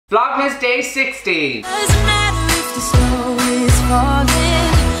Vlogmas day 60. Doesn't matter if the snow is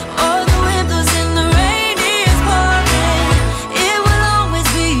falling or the wind blows and the rain is pouring. It will always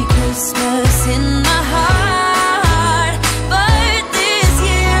be Christmas in my heart. But this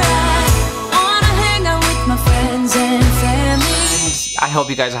year I wanna hang out with my friends and family. I hope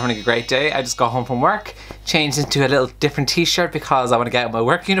you guys are having a great day. I just got home from work, changed into a little different t-shirt because I want to get out my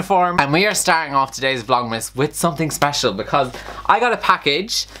work uniform. And we are starting off today's Vlogmas with something special because I got a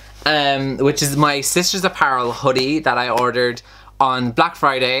package, which is my sister's Apparel hoodie that I ordered on Black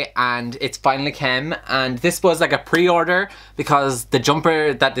Friday, and it's finally came. And this was like a pre-order because the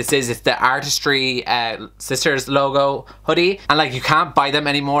jumper that this is, it's the Artistry Sisters logo hoodie, and like you can't buy them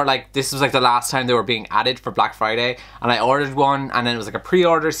anymore. Like this was like the last time they were being added for Black Friday, and I ordered one, and then it was like a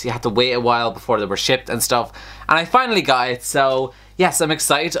pre-order, so you had to wait a while before they were shipped and stuff, and I finally got it. So yes, I'm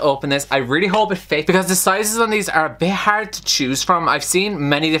excited to open this. I really hope it fits because the sizes on these are a bit hard to choose from. I've seen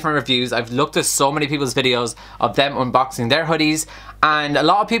many different reviews. I've looked at so many people's videos of them unboxing their hoodies, and a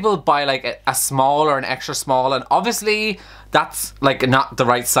lot of people buy like a small or an extra small, and obviously that's like not the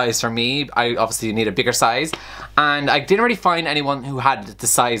right size for me. I obviously need a bigger size, and I didn't really find anyone who had the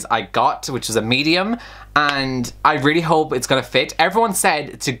size I got, which was a medium, and I really hope it's gonna fit. Everyone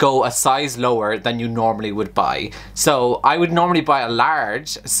said to go a size lower than you normally would buy, so I would normally buy a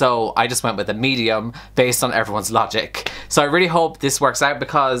large, so I just went with a medium based on everyone's logic. So I really hope this works out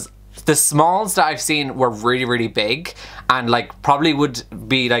because the smalls that I've seen were really big and like probably would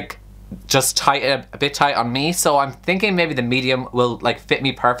be like just tight, a bit tight on me, so I'm thinking maybe the medium will like fit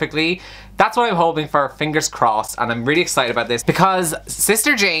me perfectly. That's what I'm hoping for, fingers crossed, and I'm really excited about this because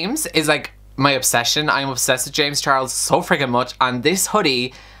Sister James is like my obsession. I'm obsessed with James Charles so freaking much, and this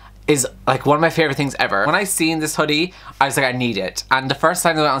hoodie is like one of my favorite things ever. When I seen this hoodie, I was like, I need it. And the first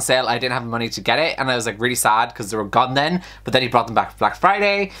time they went on sale, I didn't have money to get it, and I was like really sad because they were gone then, but then he brought them back for Black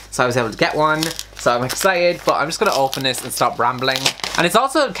Friday, so I was able to get one. So I'm excited, but I'm just gonna open this and stop rambling. And it's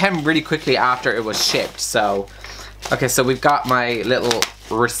also came really quickly after it was shipped, so. Okay, so we've got my little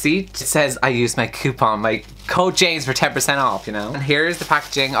receipt. It says I used my coupon, my code James for 10% off, you know? And here's the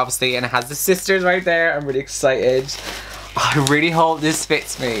packaging, obviously, and it has the sisters right there. I'm really excited. I really hope this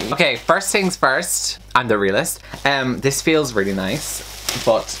fits me. Okay, first things first, I'm the realist. This feels really nice,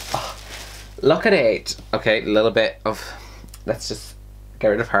 but look at it. Okay, a little bit of, let's just get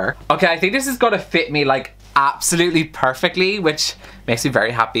rid of her. Okay, I think this is gonna fit me like absolutely perfectly, which makes me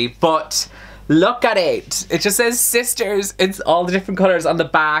very happy, but look at it. It just says sisters. It's all the different colors on the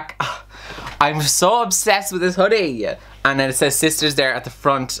back. I'm so obsessed with this hoodie. And then it says sisters there at the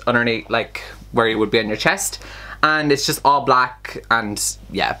front underneath, like where it would be on your chest. And it's just all black, and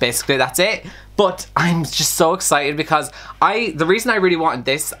yeah, basically that's it. But I'm just so excited because the reason I really wanted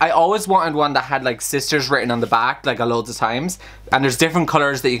this, I always wanted one that had like sisters written on the back like loads of times, and there's different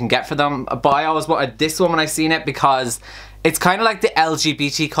colors that you can get for them, but I always wanted this one when I seen it because it's kind of like the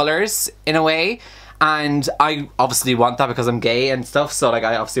LGBT colors in a way, and I obviously want that because I'm gay and stuff, so like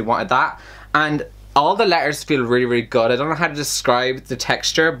I obviously wanted that. And all the letters feel really good. I don't know how to describe the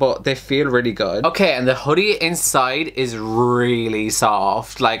texture, but they feel really good. Okay, and the hoodie inside is really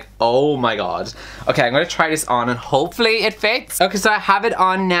soft. Like, oh my god. Okay, I'm gonna try this on and hopefully it fits. Okay, so I have it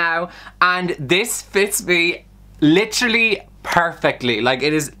on now, and this fits me literally perfectly. Like,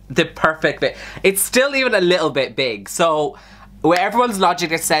 it is the perfect fit. It's still even a little bit big, so with everyone's logic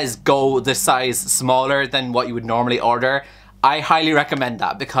that says go the size smaller than what you would normally order, I highly recommend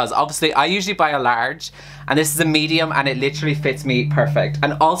that because obviously I usually buy a large, and this is a medium, and it literally fits me perfect.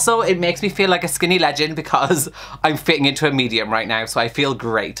 And also it makes me feel like a skinny legend because I'm fitting into a medium right now, so I feel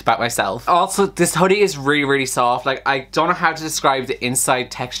great about myself. Also, this hoodie is really soft. Like, I don't know how to describe the inside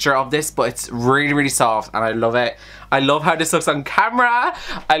texture of this, but it's really soft, and I love it. I love how this looks on camera.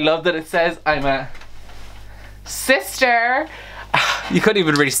 I love that it says I'm a sister. You couldn't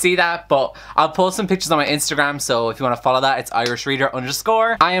even really see that, but I'll post some pictures on my Instagram, so if you want to follow that, it's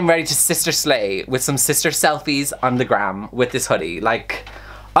irishreader_. I am ready to sister slay with some sister selfies on the gram with this hoodie. Like,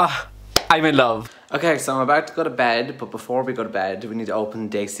 I'm in love. Okay, so I'm about to go to bed, but before we go to bed, we need to open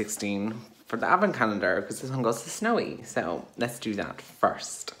day 16 for the advent calendar because this one goes to Snowy. So let's do that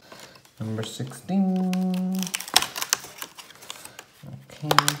first. Number 16. Okay.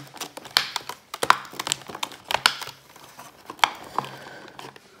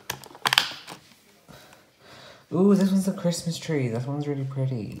 Ooh, this one's a Christmas tree. This one's really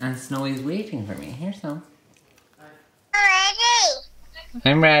pretty. And Snowy's waiting for me. Here's some.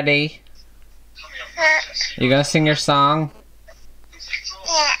 I'm ready. You gonna sing your song?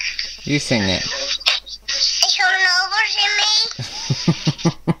 Yeah. You sing it. Are you coming over to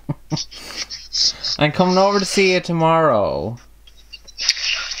me? I'm coming over to see you tomorrow.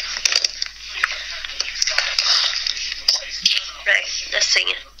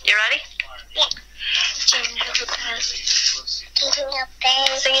 singing. You ready? Yeah. Jingle bells. Jingle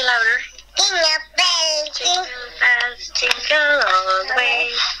bells. Sing it louder. Jingle bells. Jingle bells. Jingle all the way.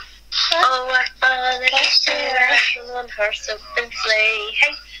 Oh, what fun it is to ride in one horse open sleigh.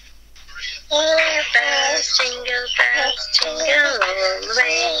 Hey. Jingle bells, jingle all the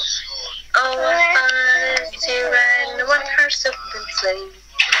way. Oh, what fun it is to ride in a one-horse open sleigh.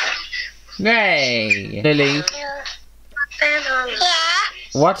 Yay! Lily, Yeah.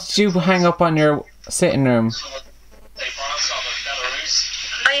 what did you hang up on your sitting room?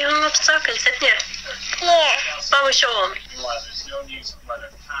 Are you hung up stockings, didn't you? Yeah. Why we show them?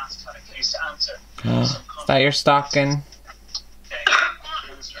 Oh, is that your stocking?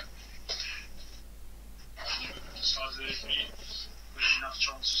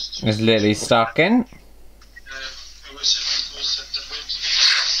 Is Lily's stocking?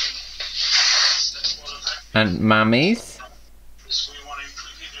 And Mammy's?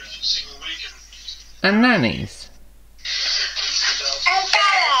 And Nanny's?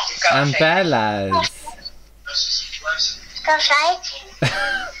 And Bella's?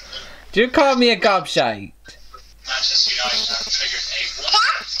 Do you call me a gobshite?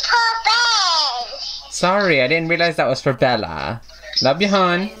 Sorry, I didn't realise that was for Bella. Love you,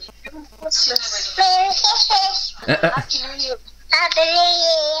 hon.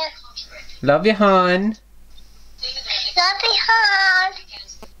 Love you, hon.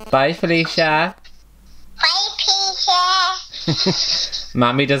 Bye, Felicia. Bye, Peter.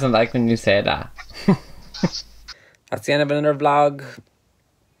 Mommy doesn't like when you say that. That's the end of another vlog.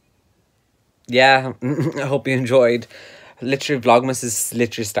 Yeah, I hope you enjoyed. Literally, Vlogmas is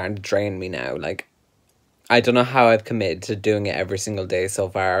literally starting to drain me now. Like, I don't know how I've committed to doing it every single day so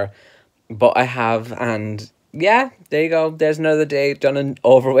far, but I have, and yeah, there you go. There's another day done and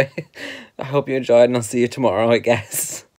over with. I hope you enjoyed, and I'll see you tomorrow, I guess.